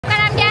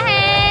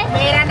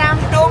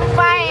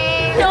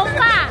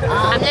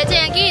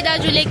कि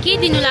दाजुले के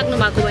दिनु लाग्नु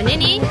भएको भने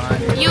नि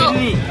यो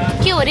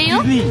के हो रे यो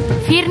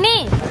फिर्ने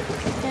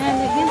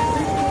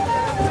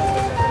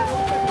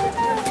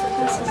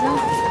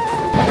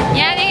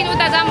यहाँदेखि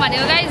उता जाऊँ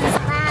भनेको गाइस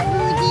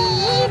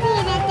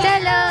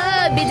चलो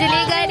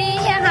बिजुली गाडी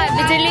यहाँ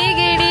बिजुली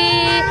गाडी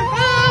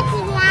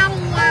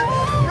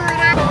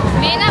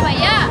मेना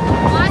भैया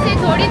वहाँ से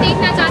थोड़ी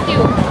देखना चाहती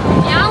हूँ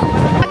यहाँ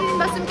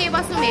बसौँ के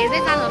बसौँ हेर्दै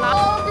जानु होला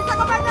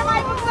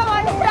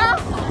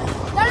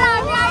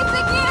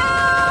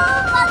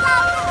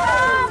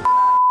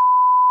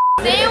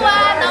सेवा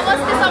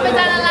नमस्ते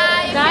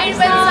सबैजनालाई फेरि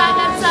पनि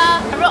स्वागत छ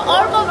हाम्रो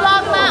अर्को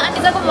ब्लगमा अनि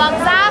जब ब्लग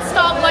जहाँ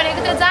स्टप गरेको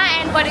थियो जहाँ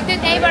एन्ड गरेको थियो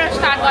त्यहीँबाट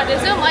स्टार्ट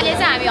गर्दैछौँ अहिले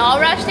चाहिँ हामी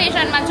हाउडा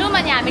स्टेसनमा छौँ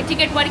अनि हामी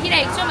टिकट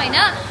पर्खिरहेको छौँ होइन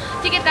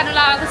टिकट काट्नु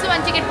लगाएको छौँ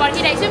अनि टिकट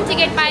पर्खिरहेको छौँ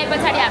टिकट पाए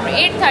पछाडि हाम्रो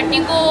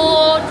 8:30 को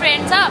ट्रेन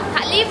छ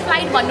खालि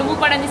फ्लाइट भन्नु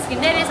मुखबाट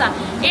निस्किँदै रहेछ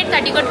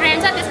 8:30 को ट्रेन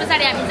छ त्यस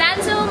पछाडि हामी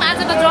जान्छौँ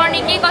आजको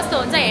जर्नी के कस्तो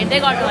हुन्छ हेर्दै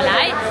गर्नु होला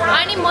है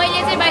अनि मैले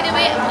चाहिँ बाइ द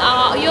वे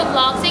यो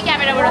ब्लग चाहिँ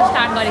क्यामेराबाट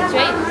स्टार्ट गरेको छु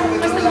है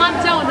कस्तो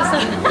मजा आउँदैछ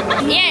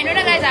यहाँ हेर्नु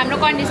न गाइज हाम्रो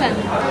कन्डिसन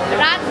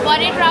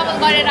रातभरि ट्राभल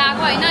गरेर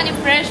आएको होइन अनि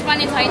फ्रेस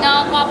पनि छैन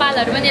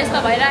कपालहरू पनि यस्तो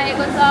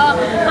भइरहेको छ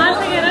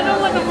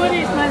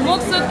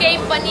मुखसुख केही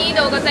पनि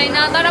धोएको छैन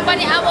तर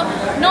पनि अब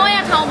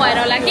नयाँ ठाउँ भएर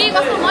होला कि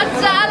कस्तो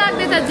मजा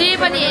लाग्दैछ जे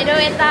पनि हेऱ्यो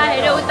यता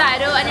हेऱ्यो उता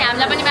हेऱ्यो अनि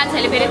हामीलाई पनि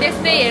मान्छेहरूले फेरि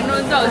त्यस्तै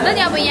हेर्नुहुन्छ हुन्छ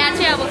नि अब यहाँ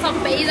चाहिँ अब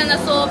सबैजना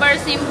सोबर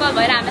सिम्पल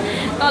भएर हामी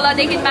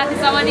तलदेखि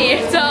माथिसम्म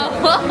हेर्छ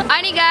हो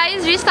अनि गाइज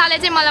रिस्ताले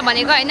चाहिँ मलाई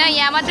भनेको होइन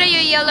यहाँ मात्रै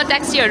यो येल्लो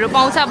ट्याक्सीहरू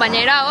पाउँछ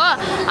भनेर हो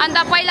अन्त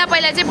पहिला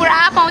चाहिँ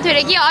पुरा पाउँथ्यो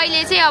अरे कि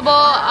अहिले चाहिँ अब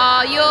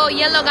यो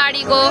येल्लो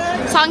गाडीको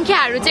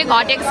सङ्ख्याहरू चाहिँ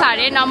घटेको छ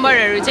अरे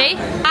नम्बरहरू चाहिँ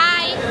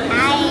हाई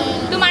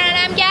तुम्हारा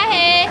नाम क्या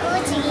है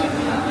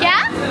क्या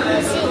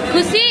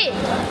खुसी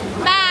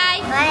बाय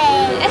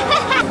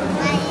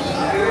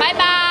बाय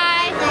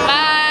बाय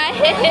बाय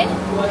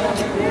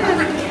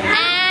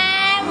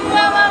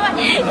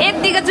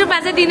यतिको चुपा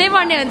चाहिँ दिनै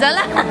पर्ने हुन्छ ल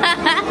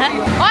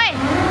ओइ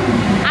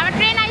हाम्रो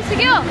ट्रेन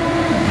आइसक्यो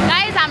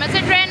गाइस हाम्रो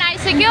चाहिँ ट्रेन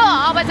आइसक्यो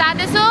अब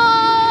जाँदैछौँ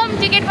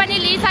टिकट पनि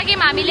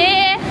लिइसक्यौँ हामीले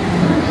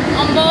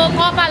अम्बो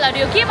कपालहरू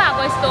यो के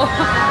भएको यस्तो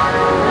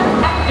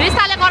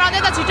रिस्ताले कराउँदै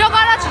त छिटो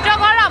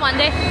गर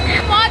भन्दै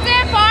म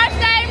चाहिँ फर्स्ट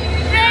टाइम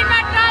ट्रेनमा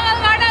ट्राभल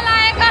गर्न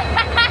लागेको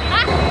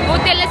हो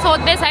त्यसले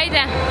सोध्दैछ है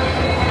त्यहाँ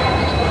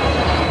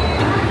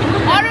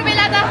अरू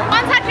बेला त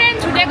कन्सा ट्रेन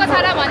छुटेको छ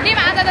र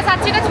भन्थ्यौँ आज त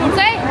साँच्चीको छुट्छ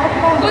है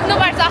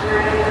कुद्नुपर्छ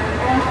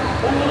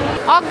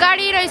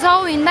अगाडि रहेछ हौ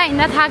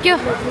हिँड्दा थाक्यो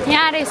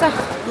यहाँ रहेछ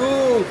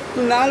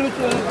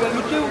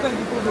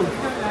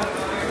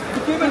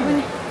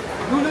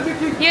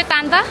यो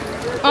तान त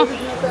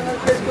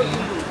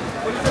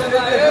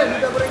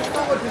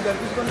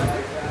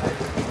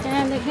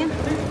त्यहाँदेखि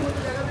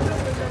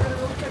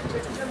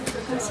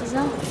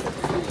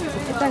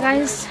यता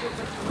गाइस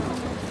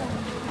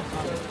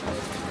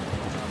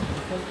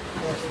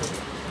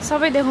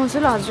सबै देखाउँछु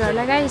ल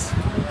हजुरहरूलाई गाइस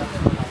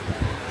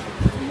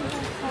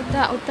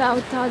उता उता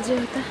उता अझै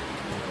उता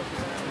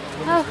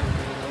हौ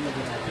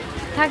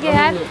थाक्यो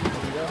यार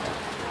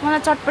मलाई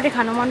चटपटी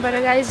खानु मन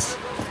पर्यो गाइस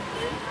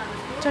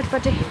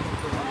चटपटी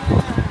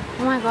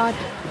ओ माय गॉड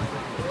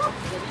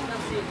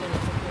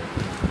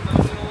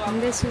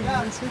हिँड्दैछु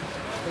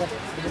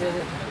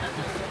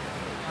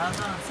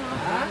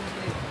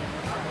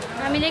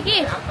हामीले कि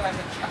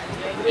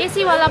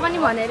एसीवाला पनि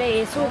भनेर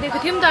सोधेको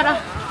थियौँ तर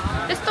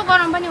त्यस्तो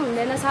गरम पनि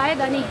हुँदैन सायद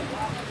अनि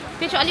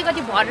त्यो चाहिँ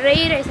अलिकति भरै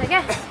रहेछ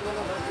क्या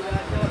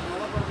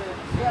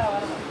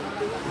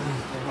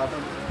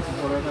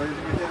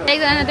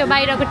एकजना त्यो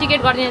बाहिरको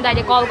टिकट गरिदिने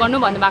दाइले कल गर्नु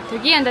भन्नुभएको थियो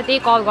कि अन्त त्यही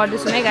कल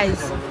गर्दैछु है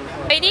गाइस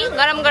फेरि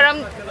गरम गरम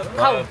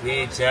खाऊ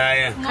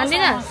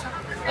खाँदैन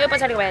यो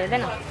पछाडिको भाइ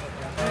हेर्दैन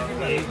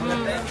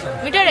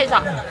मिठो रहेछ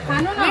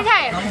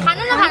मिठाई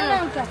खानु न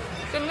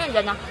तिमी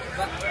हुँदैन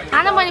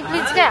खान पनि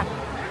प्लिज क्या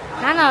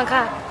खान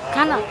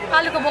खान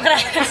आलुको बोक्रा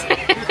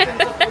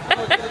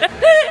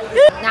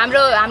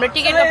हाम्रो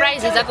टिकटको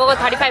प्राइस हिजोको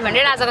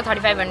 3500 आजको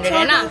 3500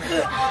 होइन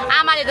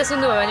आमाले त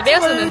सुन्नुभयो भने बेग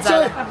सुन्नुहुन्छ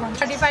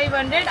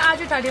 3500 आज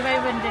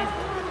 3500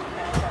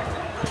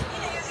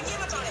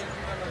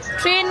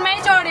 ट्रेनमै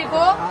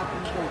चढेको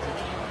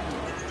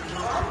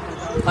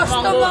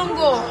कस्तो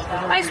महँगो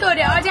यस्तो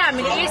अरे अझै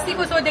हामीले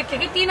एसीको सोधेको थियो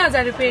कि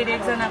 3000 रुपियाँ अरे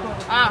एकजनाको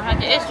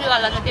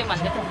एसीवाला त त्यो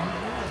भन्दै थियो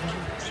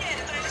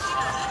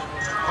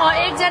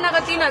एकजनाको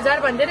 3000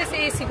 भन्दै रहेछ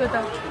एसीको त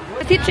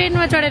त्यो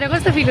ट्रेनमा चढेर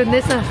कस्तो फिल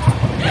हुँदैछ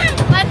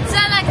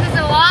मजा लाग्दैछ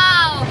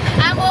wow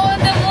I am own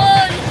the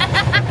moon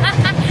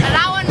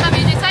रावणमा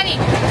music छ नि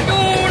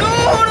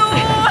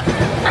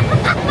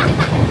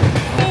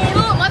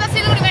म त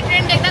सिलगढीमा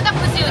ट्रेन देख्दा त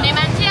खुसी हुने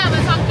मान्छे अब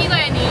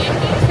सकिगयो नि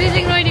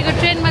सिलगढीको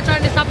ट्रेनमा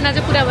चढ्ने सपना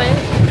चाहिँ पुरा भयो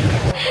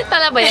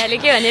तल भइहाल्यो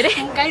के भने रे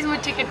गाइस म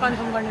टिकट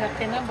कन्फर्म गर्न गएको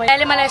थिएन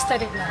भइहाल्यो मलाई यस्तो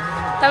अरे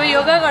तपाईँ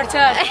योगा गर्छ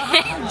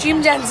जिम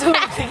जान्छु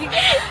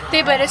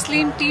त्यही भएर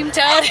स्लिम टिम छ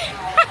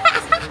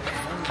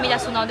मिला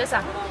सुनाउँदैछ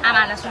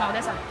आमालाई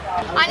सुनाउँदैछ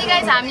अनि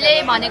गाइस हामीले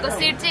भनेको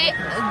सिट चाहिँ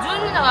जुन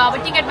अब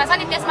टिकटमा छ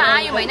नि त्यसमा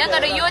आयो होइन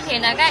तर यो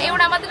थिएन क्या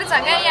एउटा मात्रै छ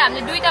क्या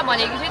हामीले दुईटा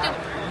भनेको थियो त्यो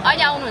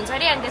अहिले आउनुहुन्छ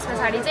अरे अनि त्यस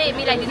पछाडि चाहिँ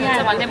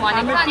मिलाइदिनुहुन्छ भन्दै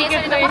भनेको अनि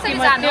यसरी त कसरी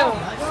जानु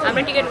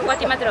हाम्रो टिकट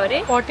कति मात्र हो रे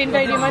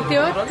 1420 मात्रै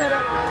हो तर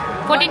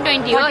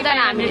 1420 हो तर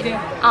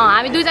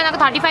हामी दुईजनाको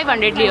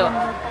 3500 लियो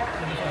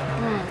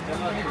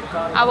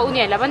अब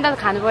उनीहरूलाई पनि त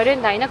खानु पर्यो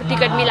नि त होइन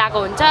टिकट मिलाएको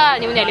हुन्छ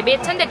अनि उनीहरूले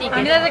बेच्छ नि त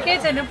टिकट त केही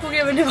छैन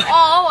पुग्यो भने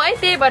है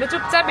त्यही भएर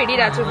चुपचाप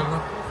हिँडिरहेको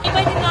छु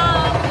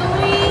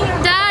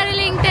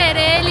डार्लिङ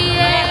तेरे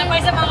लिए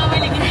पैसा मागा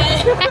मैले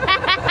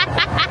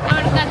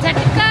उनका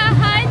झटका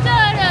है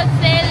जोरों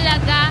से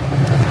लगा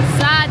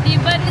शादी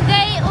बन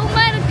गई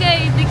उम्र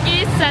कैद की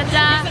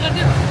सजा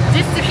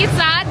जिसकी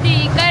शादी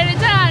कर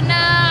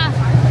जाना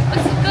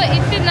उसको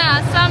इतना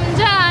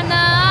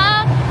समझाना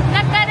न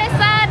करे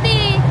शादी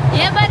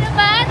ये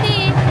बर्बादी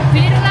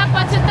फिर न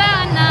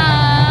पछताना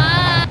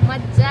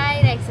मजा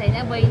आइरहेको छ होइन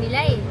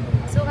बहिनीलाई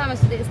सोफामा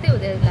सुते जस्तै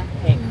हुँदै होला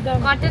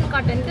कटन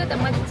कटन थियो त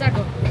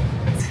मजाको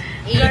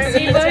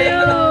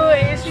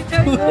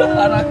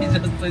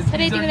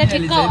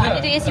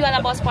एसी वाला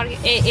बस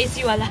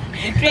एसी वाला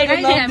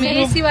ट्रेन हामी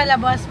एसी वाला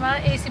बसमा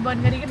एसी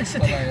बन्द गरिकन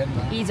सुत्यो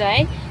हिजो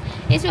है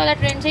एसी वाला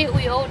ट्रेन चाहिँ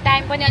उयो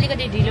टाइम पनि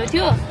अलिकति ढिलो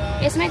थियो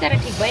यसमै तर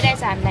ठिक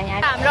भइरहेछ हामीलाई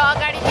यहाँ हाम्रो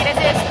अगाडितिर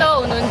चाहिँ यस्तो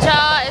हुनुहुन्छ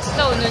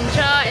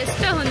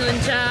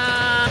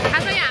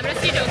खासै हाम्रो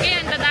सिट हो कि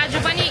अन्त दाजु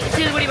पनि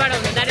सिलगढीबाट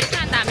हुनुहुँदो रहेछ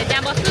अन्त हामी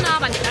त्यहाँ बस्नु न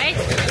भन्छ है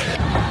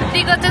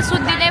टिकट चाहिँ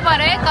सुत्दिनै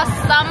पऱ्यो है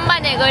कसम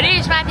भनेको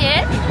रिस माथि है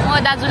म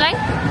दाजुलाई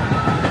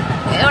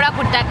एउटा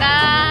खुट्टा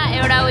कहाँ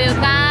एउटा उयो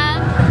कहाँ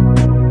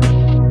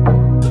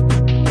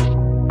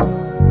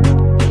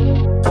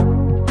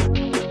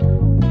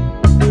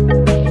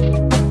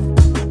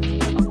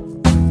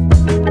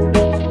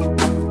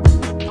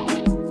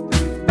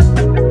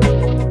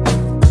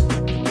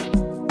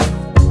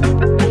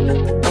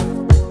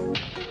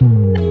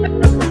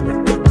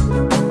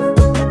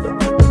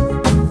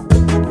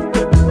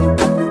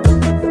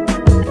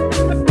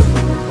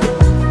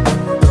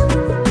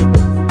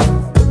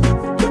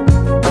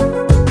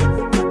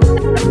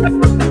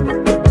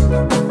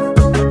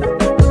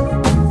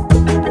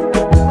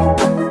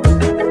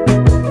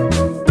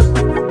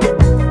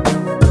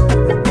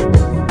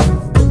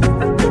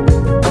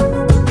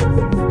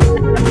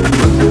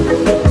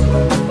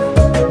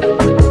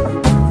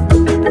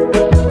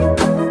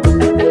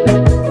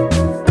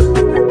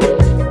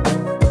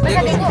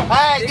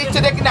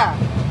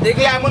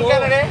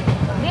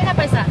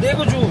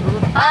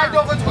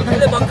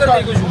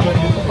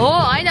हो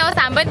होइन होस्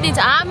हामी पनि दिन्छ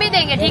हामी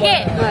देंगे ठीक है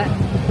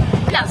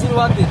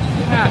आशीर्वाद दे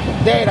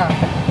दे रहा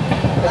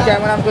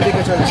कैमरा हमको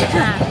देके चल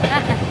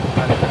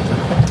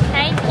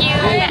थैंक यू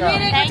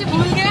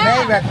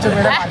नहीं बच्चों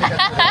मेरा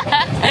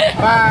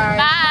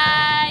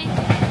बाय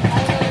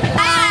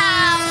बाय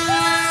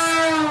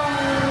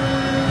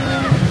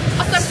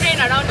कस्तो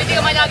ट्रेनहरु आउने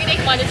थियो मैले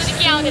अघिदेखि भनेको छु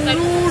के आउँदैछ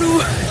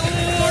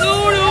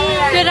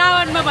त्यो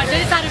रावणमा भन्छ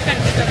नि शाहरुख खान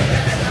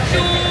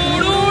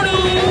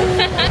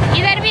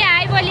इधर भी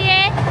हाय बोलिए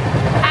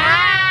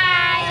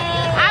हाय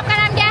आपका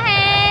नाम क्या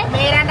है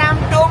मेरा नाम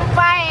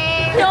टोम्पा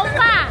है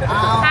टोम्पा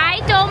हाय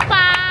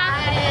टोम्पा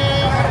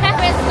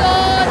यस्तो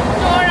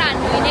चोर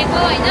हान्नुको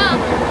होइन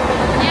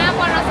यहाँ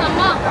परसम्म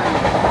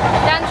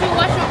जान्छु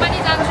वासरुम पनि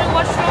जान्छु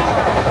वासरुम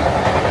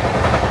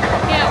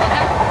के हो त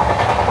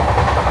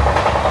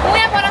म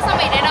यहाँ परसम्म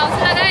हिँडेर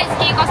आउँछु ल गाइस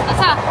के कस्तो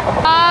छ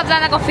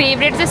सबजनाको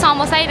फेभरेट चाहिँ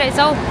समोसै रहेछ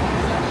हौ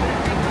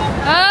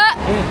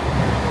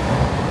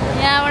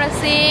यहाँबाट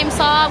सेम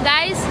सब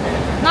गाइस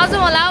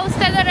नजाउँ होला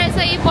उस्तै रहेछ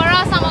यी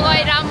परसम्म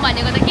गएर राम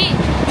भनेको त कि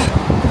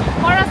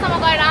परसम्म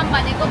गएर राम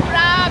भनेको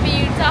पुरा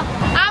भिड छ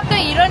आप त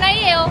हिरो नै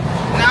हो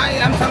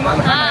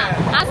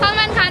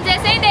सलमान खान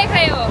जैसे देख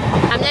रहे हो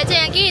हामीलाई चाहिँ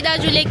यहाँ कि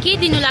दाजुले के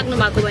दिनु लाग्नु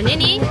भएको भने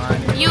नि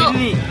यो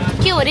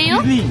के हो रे यो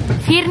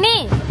फिर्नी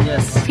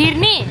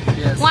फिर्नी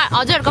उहाँ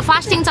हजुरहरूको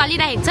फास्टिङ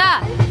चलिरहेको छ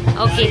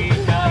ओके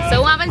सो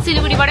उहाँ पनि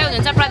सिलगढीबाटै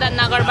हुनुहुन्छ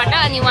प्रधाननगरबाट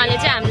अनि उहाँले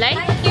चाहिँ हामीलाई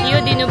यो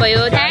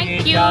दिनुभयो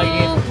थ्याङ्क यू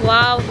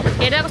वाउ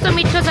हेर्दा कस्तो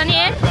मिठो छ नि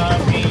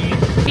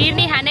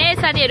फिर्नी खाने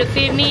साथीहरू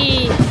फिर्नी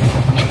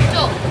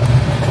मिठो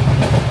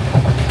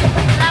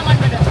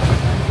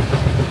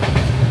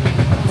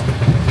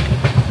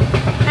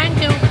थ्याङ्क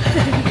यू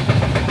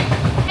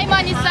है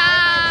मनिषा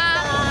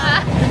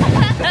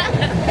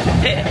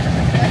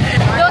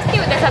दोस्ती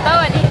हुँदैछ त हौ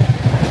अनि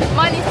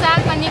मनिषा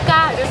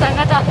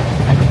कनिकाहरूसँग त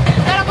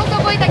तर कस्तो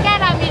कोही त क्या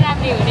राम्री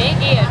राम्री हुने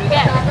केहरू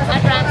क्या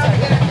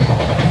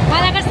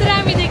मलाई कस्तो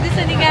राम्री देख्दैछ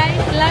नि गाई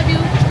लभ यू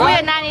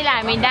उयो नानीलाई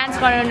हामी डान्स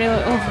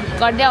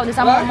गर्दै आउँदैछ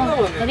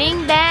रिङ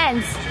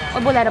डान्स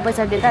बोलाएर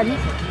पैसा दिए त नि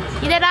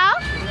इधर आओ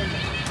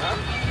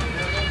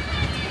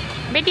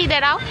बेटी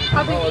इधर आओ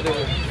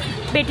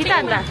बेटी त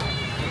अन्त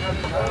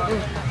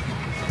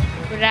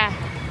पुरा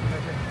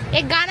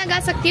एक गाना गा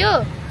सकती हो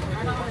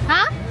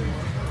हाँ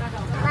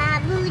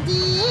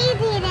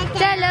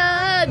चलो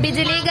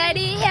बिजली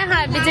गाड़ी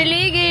यहाँ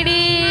बिजली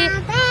गिरी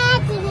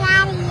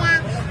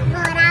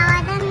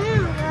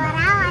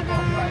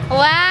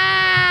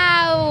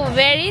वाओ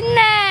वेरी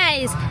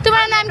नाइस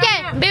तुम्हारा नाम क्या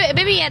है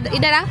बेबी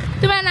इधर आओ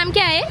तुम्हारा नाम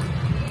क्या है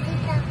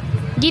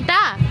गीता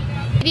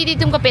दीदी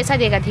तुमको पैसा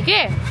देगा ठीक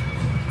है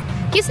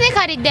किसने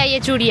खरीद दिया ये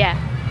चूड़िया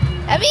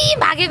अबे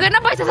भागेको न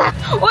पैसा था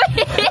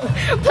ओए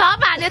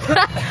फ्लप हाने त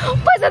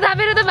पैसा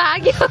थापेर त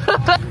भाग्यो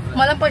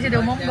मलाई पैसा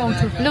देऊ म पनि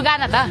गाउँछु लु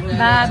गान त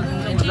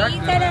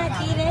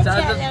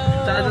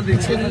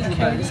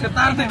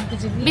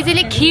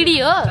बिजुली खिडी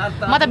हो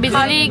म त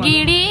बिजुली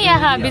गिडी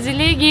यहाँ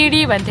बिजुली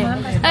गिडी भन्थे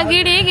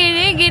giddy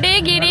giddy giddy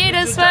giddy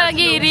रस्वा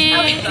Giri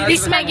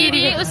इसमा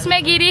Giri उसमा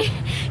गिरी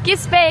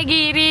किस पे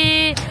गिरी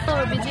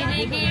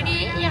बिजुली गिडी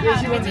यहाँ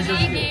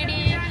बिजुली गिडी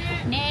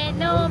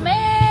नेनो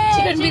में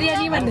चिकन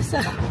बिरयानी भन्दैछ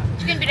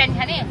चिकन बिरयानी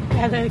खाने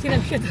चिकन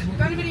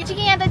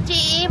यहाँ त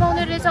जे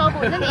पाउँदो रहेछ अब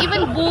हुन्छ नि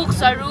इभन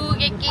बुक्सहरू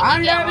के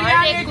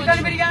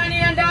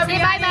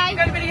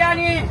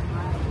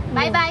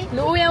बाई बाई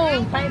लो यहाँ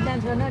पाइप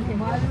डान्स गर्न ए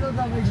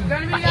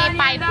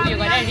पाइप उयो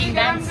गरेर रिङ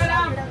डान्स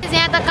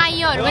यहाँ त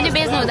काइयोहरू पनि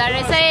बेच्नु हुँदो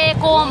रहेछ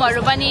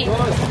कोमहरू पनि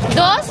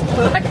दोस्त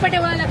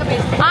चटपटेवालाको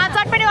बेच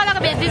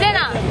चटपटेवालाको बेच्दिँदैन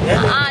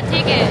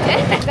ठिक है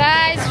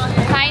गाइस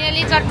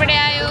फाइनली चटपटे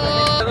आयो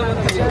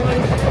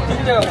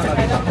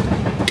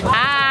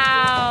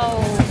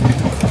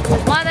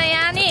म त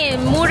यहाँ नि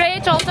मुरै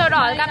चौचौ र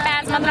हल्का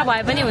प्याज मात्र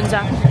भए पनि हुन्छ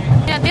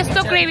यहाँ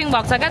त्यस्तो क्रेभिङ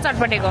भएको छ क्या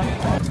चटपटेको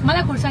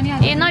मलाई खुर्सानी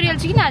ए नरिवल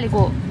चाहिँ किन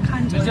हालेको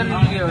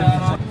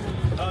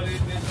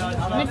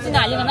मिर्ची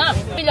नहालिकन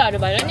पिलाहरू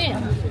भयो नि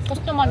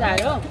कस्तो मजा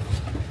आयो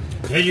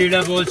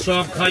भेजिटेबल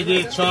चप खाइदे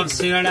चप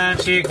सिंगडा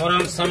से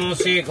गरम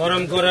समोसे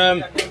गरम गरम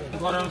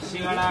गरम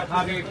सिंगडा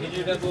खाबे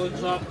भेजिटेबल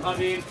चप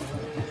खाबे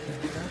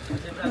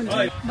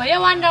भैया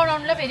 1 राउन्ड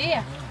आउनु ल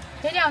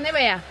फेरि आउने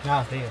भैया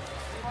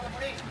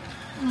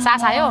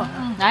सास आयो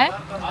है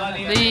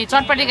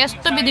चटपटेको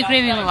यस्तो विधि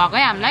क्रेभिङ भएको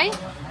है हामीलाई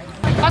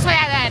कसको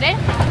याद आयो अरे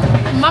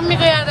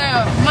मम्मीको याद आयो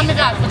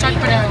मम्मीको हातको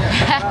चटपटे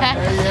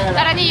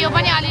तर नि यो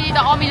पनि अलिअलि त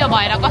अमिलो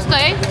भएर कस्तो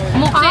है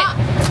मुख चाहिँ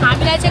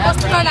हामीलाई चाहिँ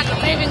कस्तो लाग्यो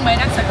क्रेभिङ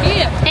भइरहेको छ कि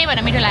त्यही भएर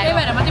मिठो लाग्यो त्यही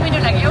भएर मात्रै मिठो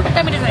लाग्यो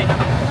एउटा मिठो छैन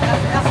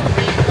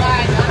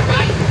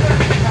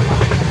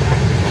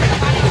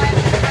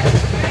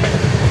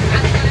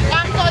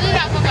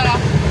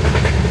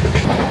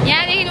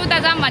यहाँदेखि उता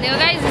जाऊँ भनेको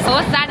गाइस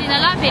होस् जाँदिन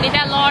ल फेरि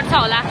त्यहाँ लड्छ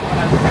होला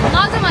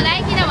नजाउँ होला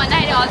है किन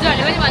भन्दाखेरि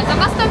हजुरहरूले पनि भन्छ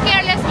कस्तो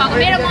केयरलेस भएको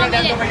मेरो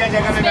मम्मीले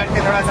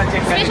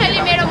स्पेसली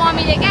मेरो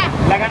मम्मीले क्या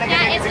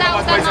यहाँ यता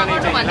उता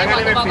नगर्नु भन्दै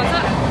भन्नुभएको छ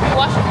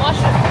वासरुम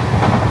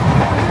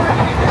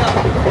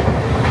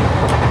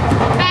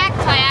प्याक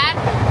छ यार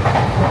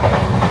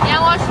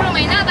यहाँ वासरुम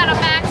होइन तर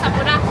प्याक छ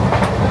पुरा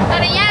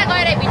तर यहाँ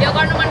गएर भिडियो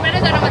गर्नु मन पऱ्यो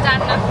तर म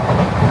जान्न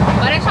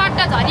भरे सर्ट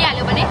त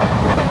झरिहाल्यो भने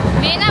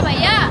मेना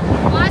भैया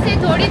वहाँ से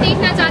थोड़ी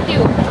देखना चाहती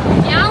हूँ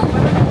यहाँ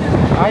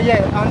आइए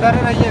अंदर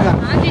रहिएगा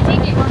हाँ जी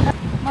ठीक है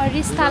म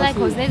रिस्तालाई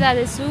खोज्दै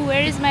जाँदैछु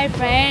वेयर इज माई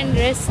फ्रेन्ड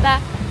रिस्ता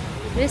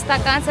रिस्ता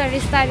कहाँ छ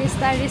रिस्ता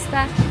रिस्ता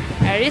रिस्ता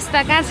रिस्ता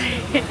कहाँ छ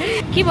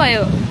के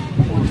भयो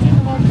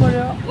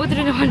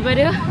उत्रिनु मन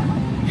पर्यो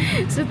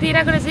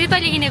सुतिरहेको रहेछ यो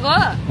तैँले किनेको हो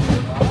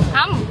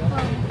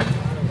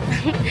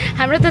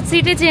हाम्रो त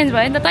सिटै चेन्ज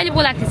भयो नि त तैँले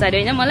बोलाएको थिएछ अरे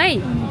होइन मलाई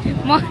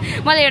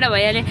मलाई एउटा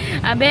भैयाले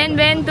बिहान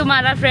बिहान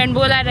तुम्हारा फ्रेन्ड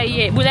बोला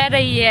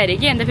रही अरे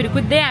कि अन्त फेरि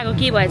कुद्दै आएको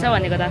के भएछ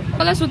भनेको त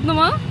कसलाई सुत्नु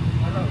म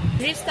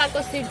रिस्ताको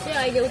सिट चाहिँ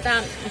अहिले उता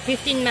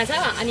 15 मा छ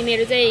अनि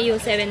मेरो चाहिँ यो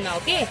 7 मा हो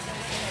कि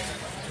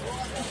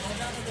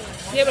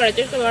त्यही भएर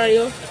त्यस्तो गरेर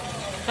यो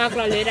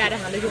काँक्रा लिएर आएर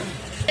खाँदैछु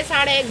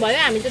 1:30 भयो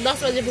हामी चाहिँ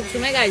 10 बजे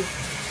पुग्छौँ है गाइस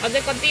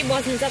अझै कति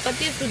बस्नु छ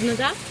कति सुत्नु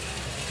छ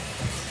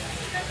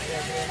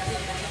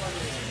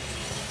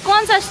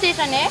कौन सा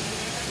स्टेसन है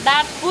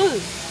डार्टफुल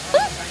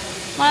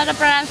मलाई त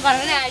प्रनाउन्स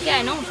गरेर नै आयो कि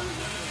होइन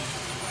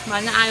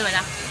भन्न आयो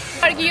होला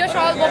कि यो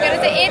सल बोकेर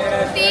चाहिँ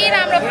यति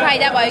राम्रो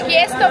फाइदा भयो कि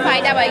यस्तो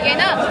फाइदा भयो कि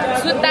होइन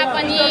सुत्दा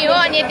पनि हो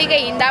अनि यतिकै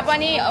हिँड्दा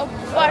पनि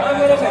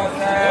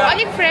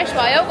अलिक फ्रेस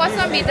भयो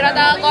कसम भित्र त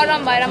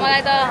गरम भएर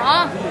मलाई त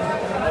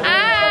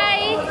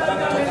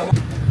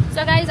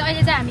सो गाइज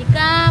अहिले चाहिँ हामी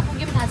कहाँ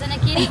पुग्यौँ थाहा छैन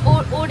के अरे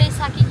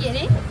ओडेसा कि के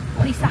अरे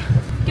ओडिसा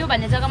त्यो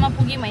भन्ने जग्गामा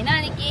पुग्यौँ होइन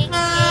अनि के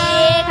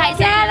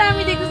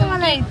खाइसक्यौँ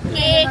मलाई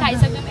के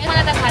खाइसक्यौँ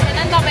मलाई त थाहा छैन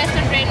नि तपाईँ यस्तो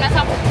ट्रेनमा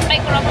सबै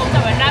कुरा पाउँछ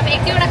भनेर अब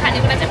एक दुईवटा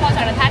खानेकुरा चाहिँ पाउँछ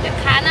भनेर थाहा थियो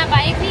खाना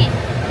बाहेक नि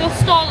त्यो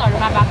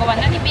स्टलहरूमा भएको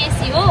भन्दा नि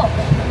बेसी हो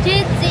जे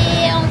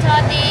आउँछ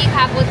त्यही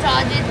खाएको छ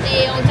जे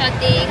आउँछ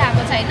त्यही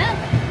खाएको छ होइन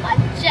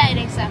मजा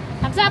आइरहेको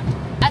छ अब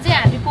अझै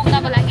हामी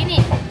पुग्नको लागि नि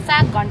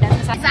 7 घन्टा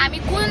छ हामी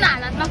कुन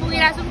हालतमा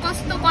पुगिरहेको छौँ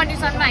कस्तो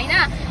कन्डिसनमा होइन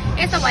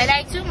यस्तो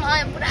भइरहेको छौँ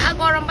पुरा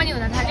गरम पनि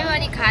हुन थाल्यो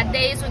अनि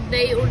खाँदै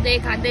सुत्दै उठ्दै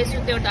खाँदै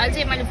सुत्दै उठ्दा अहिले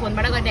चाहिँ मैले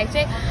फोनबाट गरिरहेको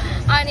चाहिँ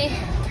अनि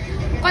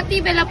कति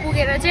बेला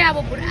पुगेर चाहिँ अब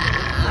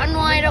पुरा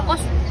नुहाएर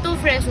कस्तो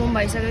फ्रेस हुम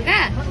भइसक्यो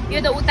क्या यो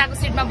त उताको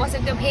सिटमा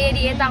बसेको थियो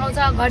फेरि यता आउँछ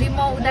घरि म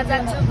उता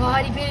जान्छु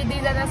घरि फेरि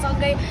दुईजना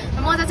सँगै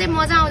मजा चाहिँ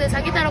मजा आउँदैछ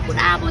कि तर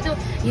पुरा अब त्यो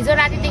हिजो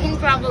रातिदेखि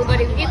ट्राभल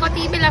गरेको कि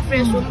कति बेला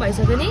फ्रेस हुम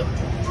भइसक्यो नि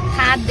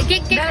के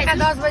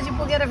 10 बजी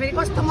पुगेर फेरि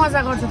कस्तो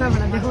मजा गर्छ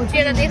तपाईँलाई देखाउँछु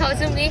त्यो त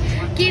देखाउँछौँ नि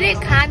के अरे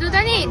खानु त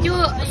नि त्यो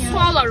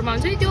सलहरूमा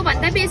हुन्छ नि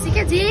त्योभन्दा बेसी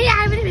क्या जे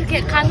आयो भने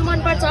फेरि खानु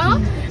मनपर्छ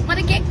म त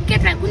के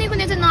कुनै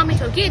चाहिँ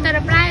नमिठो कि तर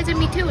प्रायः चाहिँ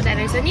मिठै हुँदो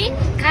रहेछ नि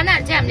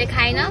खानाहरू चाहिँ हामीले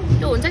खाएन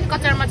त्यो हुन्छ नि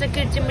कचर मचा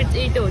किर्ची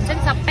मिर्ची त्यो हुन्छ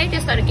नि सबै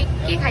त्यस्तोहरू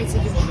के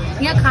खाइसक्यो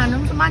यहाँ खानु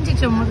पनि मान्छे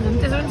छेउमा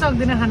त्यसो पनि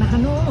सक्दैन खाना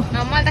खानु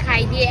मैले त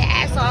खाइदिएँ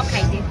सब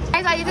खाइदिएँ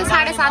गाइस अहिले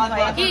चाहिँ 7:30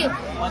 भयो कि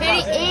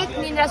फेरि एक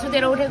निन्द्रा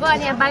सुतेर उठेको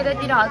अनि यहाँ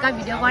बाहिरतिर हल्का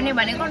भिडियो गर्ने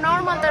भनेको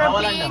नर्मल तर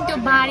प्लेन त्यो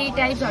बारी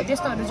टाइप्सहरू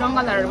त्यस्तोहरू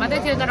जङ्गलहरू मात्रै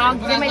थियो तर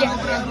अघि चाहिँ मैले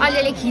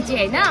अलिअलि खिचेँ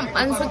होइन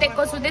अनि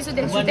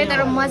सुते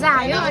तर मजा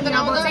आयो अनि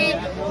अब चाहिँ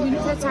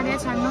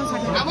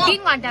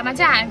 3 घन्टामा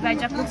चाहिँ हामी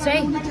बाहिर पुग्छ है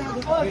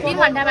 3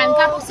 घन्टामा हामी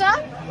कहाँ पुग्छ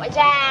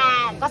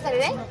कसरी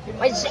रे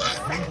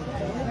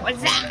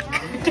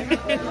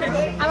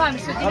अब हामी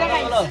सुत्दिन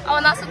अब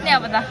नसुत्ने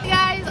अब त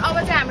गाइस अब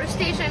चाहिँ हाम्रो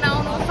स्टेसन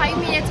आउनु 5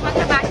 मिनट्स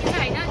मात्र बाँकी छ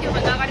होइन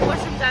त्योभन्दा अगाडि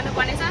वासरुम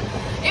जानुपर्ने छ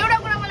एउटा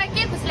कुरा मलाई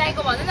के खुसी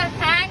लागेको भन्नु न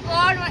थ्याङ्क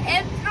गड म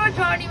यत्रो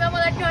जर्नीमा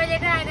मलाई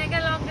टोइलेट आएन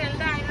क्या लङ ट्रेन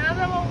आएन र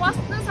म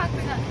बस्नु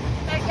सक्दिनँ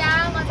तर क्या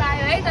मजा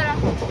आयो है तर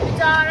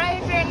बिचरा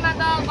ट्रेनमा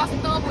त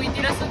कस्तो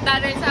भुइँतिर सुत्दा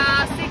रहेछ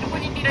सिट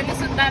मुनितिर नि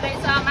सुत्दा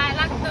रहेछ माया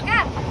लाग्दो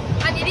क्या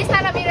अनि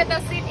रिस्तामा मेरो त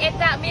सिट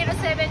यता मेरो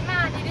 7मा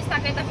अनि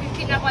रिस्ताको यता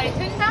 15मा परेको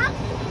थियो नि त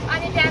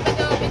अनि त्यहाँ त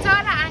त्यो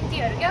बिचरा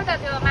आन्टीहरू क्या त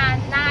त्यो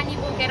नानी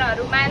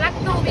बोकेरहरू माया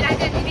लाग्दो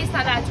उभिरहेको थियो अनि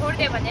रिस्तालाई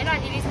छोडिदियो भनेर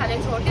अनि रिस्ताले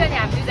छोडिदियो अनि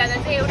हामी दुईजना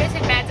चाहिँ एउटै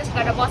सिटमा एडजस्ट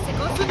गरेर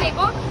बसेको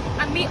सुतेको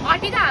अनि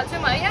अटिँदा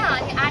हाल्छौँ होइन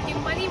अनि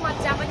आँट्यौँ पनि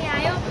मजा पनि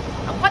आयो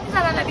अब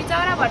कतिजनालाई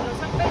बिचरा भन्नु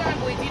सबैजना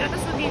भुइँतिर त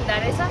सुतिँदो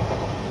रहेछ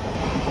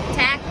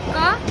ठ्याक्क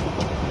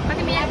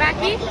कति मिनट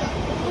बाँकी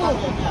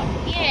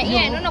यहाँ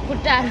हेर्नु न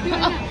खुट्टाहरू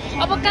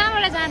अब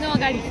कहाँबाट जानु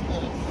अगाडि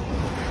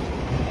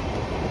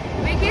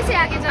कैसे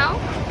आगे जाऊ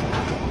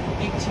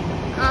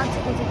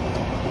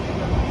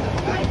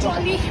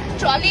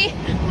ट्रली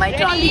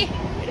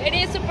रेडी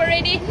सुपर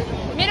रेडी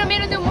मेरो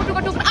त्यो मुटुको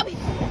टुक्रा अब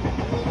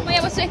म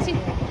यहाँ बस्छु एकछिन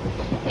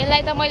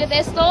यसलाई त मैले त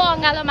यस्तो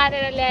अँगालो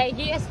मारेर ल्याएँ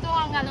कि यस्तो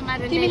अँगालो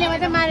मारेर तिमीले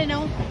मात्रै मारेनौ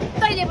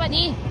तैँले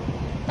पनि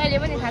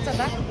थाहा छ त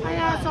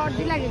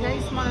सर्दी लाग्यो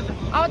गाइस मलाई त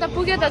अब त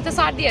पुग्यो त त्यो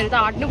सर्दीहरू त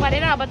हट्नु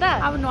परेन अब त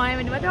अब नुहायो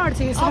भने मात्रै हट्छ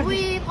कि अब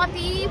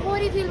कति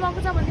बोरी फिल भएको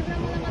छ भन्ने कुरा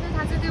मलाई मात्रै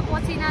थाहा छ त्यो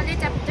पसिनाले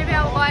च्याप्चेपे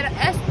अब गएर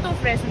यस्तो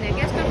फ्रेस हुने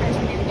कि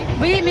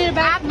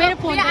मेरो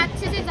फोन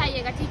अच्छे से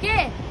जाइएगा ठीक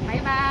है बाई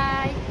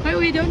बाई खै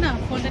उयो देऊ न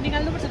फोन त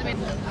निकाल्नुपर्छ त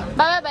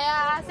बाई भैया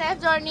सेफ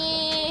जर्नी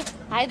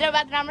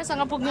हैदराबाद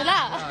राम्रोसँग पुग्नु ल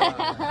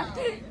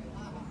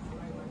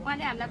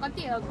उहाँले हामीलाई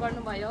कति हेल्प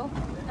गर्नुभयो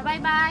बाई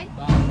बाई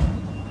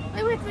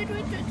वेट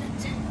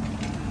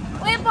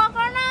ओए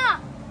पकड न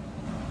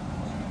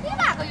के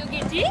भएको यो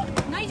केटी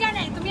नै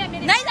जाने तिमी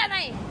नै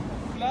जाने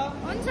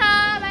हुन्छ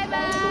by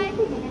by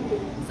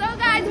so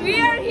guys we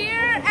are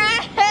here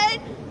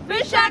at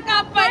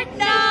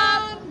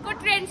Visakhapatnam को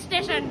ट्रेन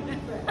स्टेसन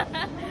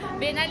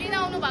भेना लिन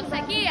आउनु भएको छ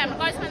कि हाम्रो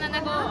करिश्मा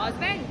नानाको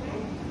हस्बेन्ड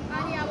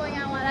अनि अब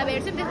यहाँ उहाँलाई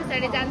भेट्छौँ त्यस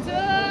पछाडि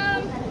जान्छौँ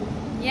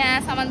यहाँ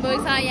सामान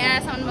बोक्छ यहाँ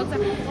सामान बोक्छ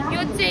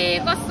यो चाहिँ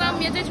कसम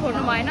यो चाहिँ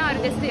छोड्नु भएन अरू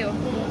त्यस्तै हो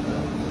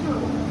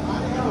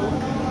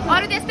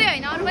अरू त्यस्तै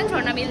होइन अरू पनि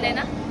छोड्न मिल्दैन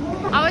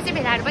अब चाहिँ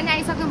भेडाहरू पनि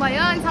आइसक्नु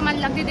भयो अनि सामान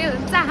लगिदिँदै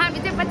हुन्छ हामी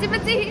चाहिँ पछि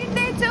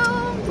हिँड्दैछौँ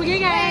पुगे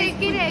के अरे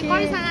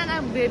करिश्मा नाना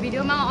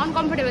भिडियोमा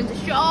अनकम्फर्टेबल हुन्छ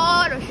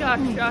स्योर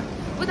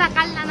उता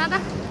कालनाना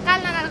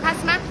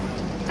खासमा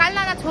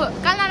कालनाना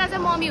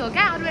चाहिँ मम्मी हो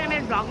क्या अरू बेला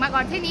मेरो भ्लगमा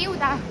गर्थेँ नि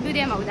उता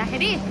दुरियामा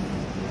हुँदाखेरि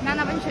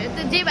नाना पनि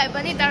जे भए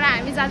पनि तर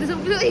हामी जाँदैछौँ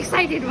पुरा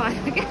एक्साइटेड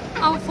भयो क्या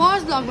अब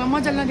फर्स्ट भ्लगमा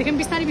मजा नदेख्यौँ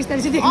बिस्तारै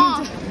चाहिँ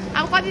देख्नुहुन्छ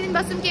अब कति दिन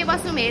बस्छौँ के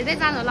बस्छौँ हेर्दै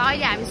जानु होला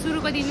अहिले हामी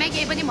सुरुको दिनमै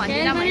केही पनि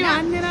भन्दैनौँ होइन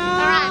तर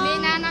हामी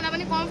नानालाई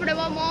पनि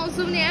कम्फर्टेबल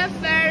मौसम नि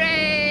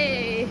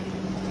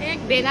एक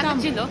भेनाको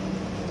चिलो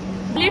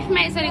लिफ्टमा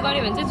यसरी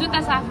गऱ्यो भने चाहिँ जुत्ता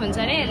साफ हुन्छ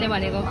अरे यसले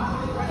भनेको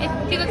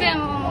यतिको चाहिँ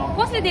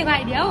कसले दिएको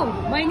आइडिया हौ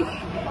बहिनी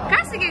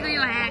कहाँ सिकेको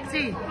यो ह्याक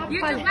चाहिँ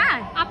युट्युबमा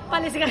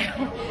आप्पाले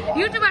सिकाएको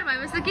युट्युबर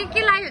भएपछि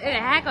के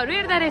ह्याकहरू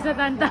हेर्दा रहेछ त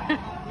अन्त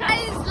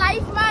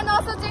लाइफमा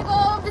नसोचेको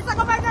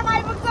विशाखापट्टनम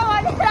आइपुग्छ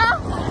भनेर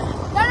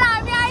तर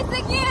हामी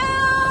आइसक्यौँ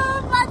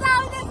मजा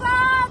आउँदैछ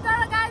तर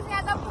गाइस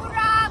यहाँ त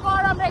पुरा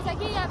गरम रहेछ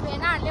कि यहाँ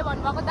भेनाहरूले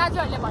भन्नुभएको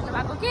दाजुहरूले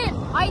भन्नुभएको कि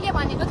अहिले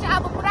भनेको चाहिँ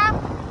अब पुरा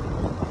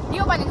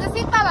यो भनेको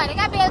शीतल भएर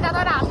क्या बेलुका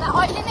तर हामीलाई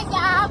अहिले नै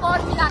क्या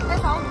गर्मी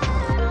लाग्दैछ हौ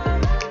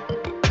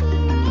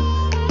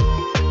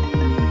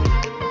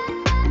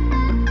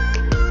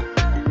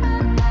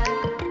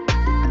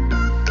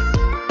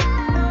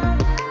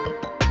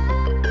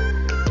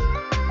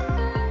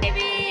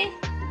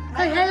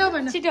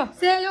छिटो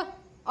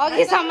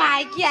अघिसम्म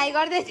हाई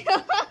गर्दै थियो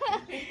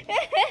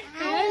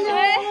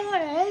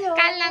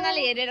काल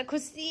नानाले हेरेर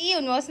खुसी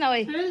हुनुहोस् न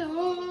है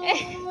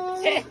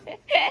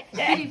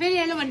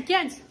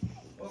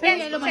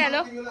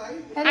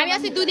हामी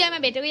अस्ति दुधियामा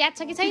भेटेको याद छ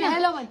कि छैन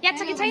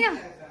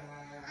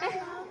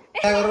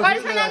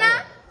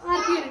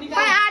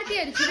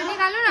आरतीहरू छिटो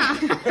निकाल्नु न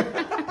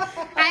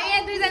हामी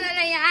यहाँ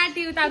दुईजनालाई यहाँ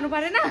आरती उतार्नु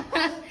परेन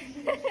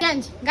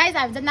गाइस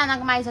हामी चाहिँ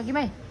नानाकोमा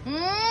आइसक्यौँ है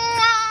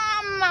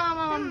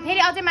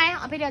फेरि अझै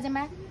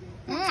माया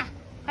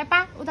पा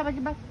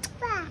उतापट्टि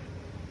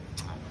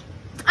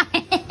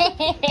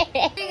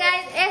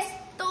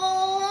यस्तो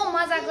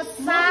मजाको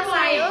सास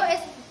आयो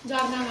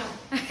झर्नामा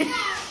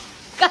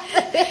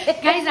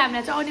गाइस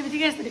हामीलाई चाहिँ आउने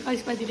बित्तिकै यस्तो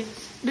करिश्माजीले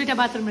दुईटा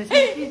बाथरुम रहेछ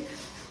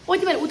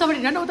उति बेला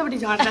उतापट्टि झन् उतापट्टि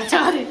झर्ना छ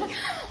अरे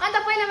अन्त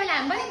पहिला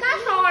हामी पनि कहाँ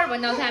सहर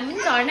भन्नु हामी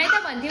पनि झर्नै त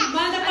भन्थ्यौँ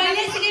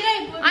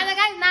अन्त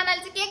गाइस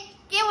नानाले चाहिँ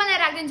के बनाएर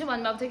राखिदिन्छु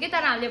भन्नुभएको थियो कि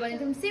तर हामीले भनेको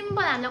थियौँ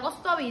सिम्पल हामीलाई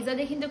कस्तो अब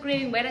हिजोदेखि त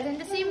क्रेभिङ भइरहेको थियो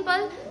नि त सिम्पल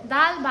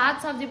दाल भात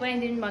सब्जी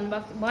बनाइदिनु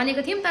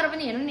भनेको थियौँ तर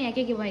पनि हेर्नु नि यहाँ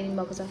के बनाइदिनु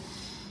भएको छ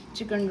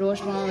चिकन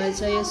रोस्ट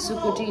बनाउँदैछ यो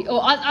सुकुटी ओ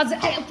अझ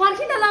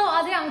पर्खिन ल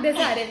अझै आउँदैछ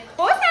अरे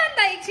होस् न त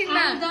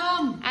एकछिनमा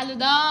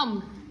आलुदम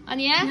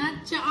अनि यहाँ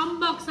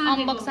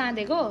अम्बक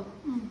साँधेको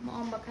म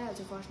अम्बक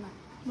खाइहाल्छु फर्स्टमा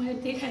मैले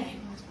त्यही खाएँ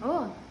हो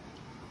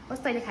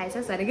कस्तो तैँले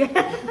खाइछस् अरे क्या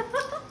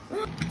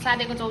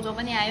साँधेको चौचौ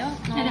पनि आयो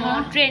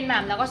ट्रेनमा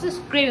हामीलाई कस्तो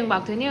क्रेभिङ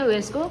भएको थियो नि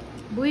उयसको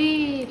बुई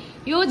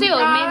यो चाहिँ हो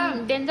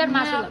मेन डेन्जर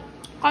मासु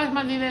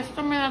कलेजमा दिँदा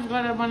यस्तो मेहनत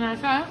गरेर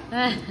बनाएछ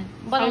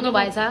बनाउनु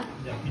भएछ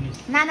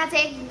नाना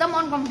चाहिँ एकदम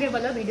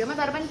अनकम्फर्टेबल हो भिडियोमा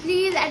तर पनि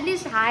प्लिज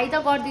एटलिस्ट हाई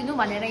त गरिदिनु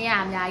भनेर यहाँ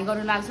हामीले हाई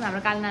गर्नु लाग्छौँ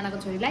हाम्रो कालो नानाको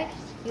छोरीलाई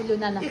यो लु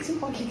नाना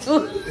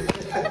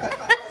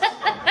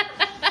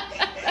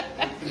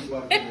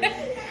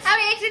अब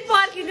एकछिन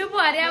पर्खिनु पो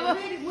अरे अब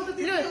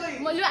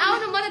लु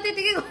आउनु म त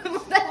त्यतिकै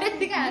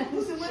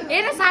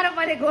हेर साह्रो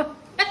परेको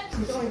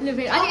लु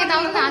फेरि अलिक यता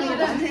आउनु न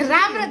अलिकति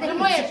राम्रो देख्नु म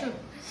हेर्छु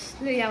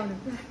लु यहाँ आउनु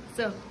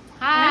सो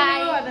हाई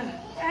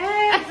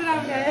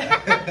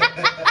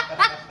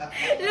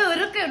लु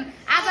रुक्कै हुनु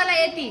आजलाई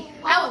यति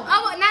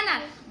अब नाना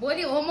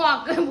भोलि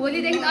होमवर्क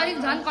भोलिदेखि अलिक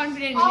झन्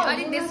कन्फिडेन्ट हुने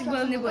अलिक बेसी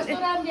बोल्ने बोल्यो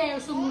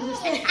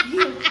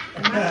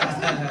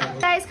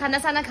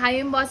खानासाना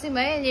खायौँ बस्यौँ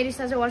है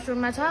नेरिसा चाहिँ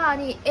वासरुममा छ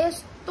अनि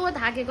यस्तो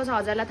थाकेको छ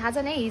हजुरलाई थाहा छ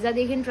नि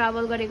हिजोदेखि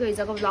ट्राभल गरेको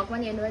हिजोको भ्लग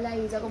पनि हेर्नु होला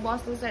हिजोको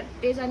बस्नु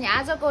सट्टै छ अनि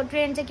आजको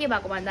ट्रेन चाहिँ के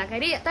भएको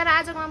भन्दाखेरि तर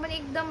आजकोमा पनि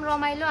एकदम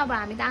रमाइलो अब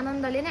हामी त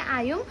आनन्दले नै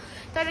आयौँ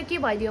तर के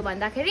भइदियो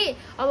भन्दाखेरि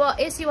अब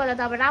एसीवाला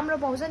त अब राम्रो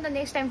पाउँछ नि त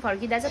नेक्स्ट टाइम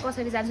फर्किँदा चाहिँ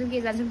कसरी जान्छौँ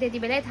के जान्छौँ त्यति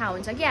बेलै थाहा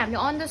हुन्छ कि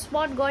हामीले अन द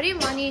स्पट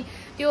गऱ्यौँ अनि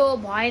त्यो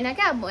भएन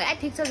क्या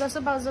ठिक छ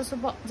जस्तो पाउँछ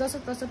जस्तो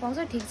तस्तो पाउँछ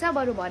ठिक छ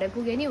बरु भरे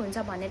पुगे नि हुन्छ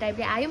भन्ने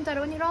टाइपले आयौँ तर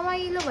पनि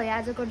रमाइलो भयो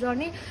आजको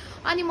जर्नी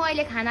अनि म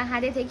अहिले खाना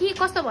खाँदै थिएँ कि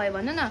कस्तो भयो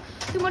भन्नु न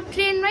त्यो म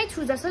ट्रेनमै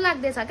छु जस्तो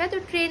लाग्दैछ क्या त्यो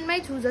ट्रेनमै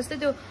छु जस्तो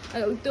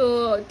त्यो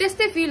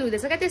त्यस्तै फिल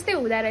हुँदैछ क्या त्यस्तै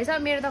हुँदो रहेछ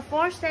मेरो त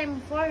फर्स्ट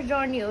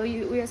जर्नी हो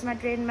उयसमा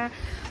ट्रेनमा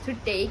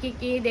छुट्टै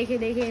के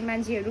देखेँ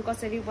मान्छेहरू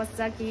कसरी बस्छ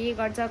के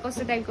गर्छ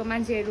कस्तो टाइपको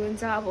मान्छेहरू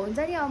हुन्छ अब हुन्छ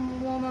नि अब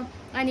म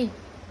अनि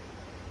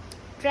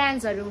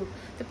ट्रान्सहरू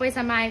त्यो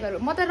पैसा मागेकोहरू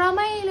म त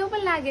रमाइलो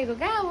पनि लागेको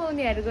क्या अब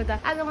उनीहरूको त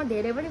आज म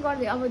धेरै पनि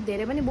गर्दै अब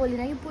धेरै पनि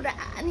बोलिनँ कि पुरा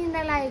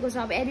निन्दा लागेको छ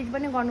अब एडिट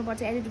पनि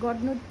गर्नुपर्छ एडिट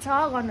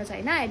गर्नु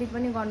छैन एडिट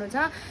पनि गर्नु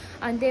छ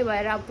अनि त्यही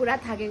भएर अब पुरा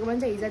थाकेको पनि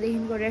छ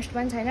हिजोदेखिको रेस्ट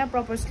पनि छैन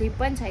प्रपर स्लिप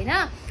पनि छैन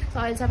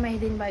अहिलेसम्म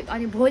दिन भयो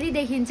अनि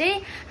भोलिदेखि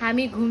चाहिँ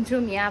हामी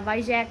घुम्छौँ यहाँ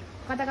भाइज्याक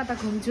कता कता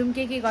घुम्छौँ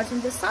के गर्छौँ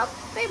त्यो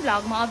सबै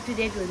भ्लगमा अप टु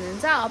डेट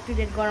हुनुहुन्छ अप टु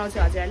डेट गराउँछु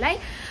हजुरहरूलाई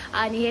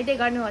अनि हेर्दै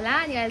गर्नु होला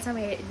अनि अहिलेसम्म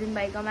हेरिदिनु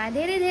भएकोमा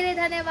धेरै धेरै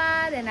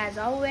धन्यवाद एन्ड एज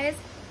अलवेज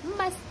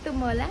मस्त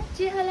होला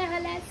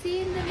C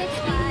in the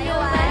next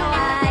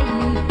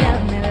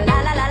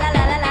video